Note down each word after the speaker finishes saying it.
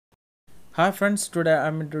Hi friends, today I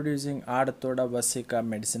am introducing Adhatoda Vasica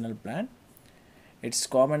medicinal plant. Its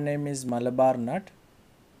common name is Malabar nut.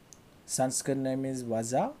 Sanskrit name is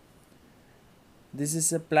Vaza. This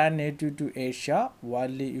is a plant native to Asia,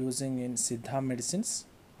 widely using in Siddha medicines,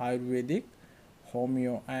 Ayurvedic,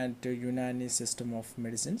 Homeo and Unani system of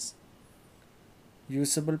medicines.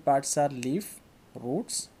 Usable parts are leaf,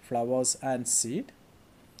 roots, flowers and seed.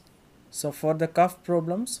 So for the cough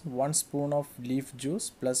problems, 1 spoon of leaf juice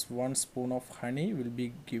plus 1 spoon of honey will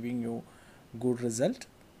be giving you good result.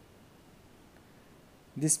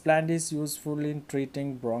 This plant is useful in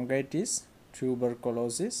treating bronchitis,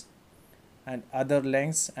 tuberculosis, and other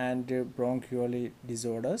lungs and bronchial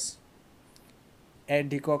disorders. A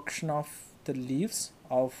decoction of the leaves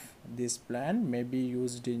of this plant may be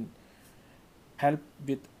used in help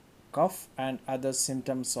with cough and other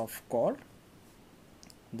symptoms of cold.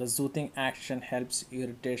 The soothing action helps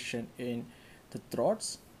irritation in the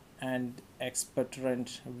throats, and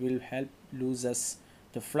expectorant will help loses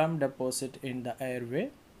the phlegm deposit in the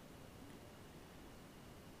airway.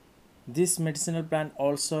 This medicinal plant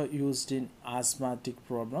also used in asthmatic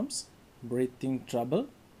problems, breathing trouble,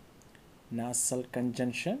 nasal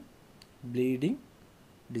congestion, bleeding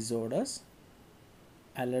disorders,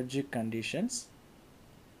 allergic conditions,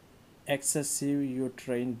 excessive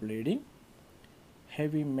uterine bleeding,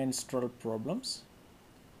 heavy menstrual problems,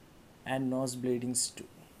 and nose bleedings too.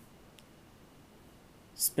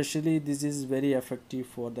 Especially this is very effective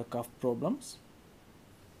for the cough problems.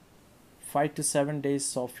 5 to 7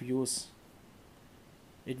 days of use,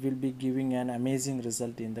 it will be giving an amazing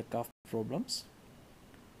result in the cough problems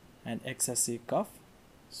and excessive cough.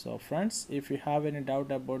 So friends, if you have any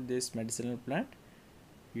doubt about this medicinal plant,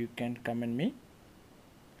 you can comment me.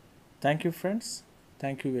 Thank you friends.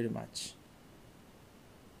 Thank you very much.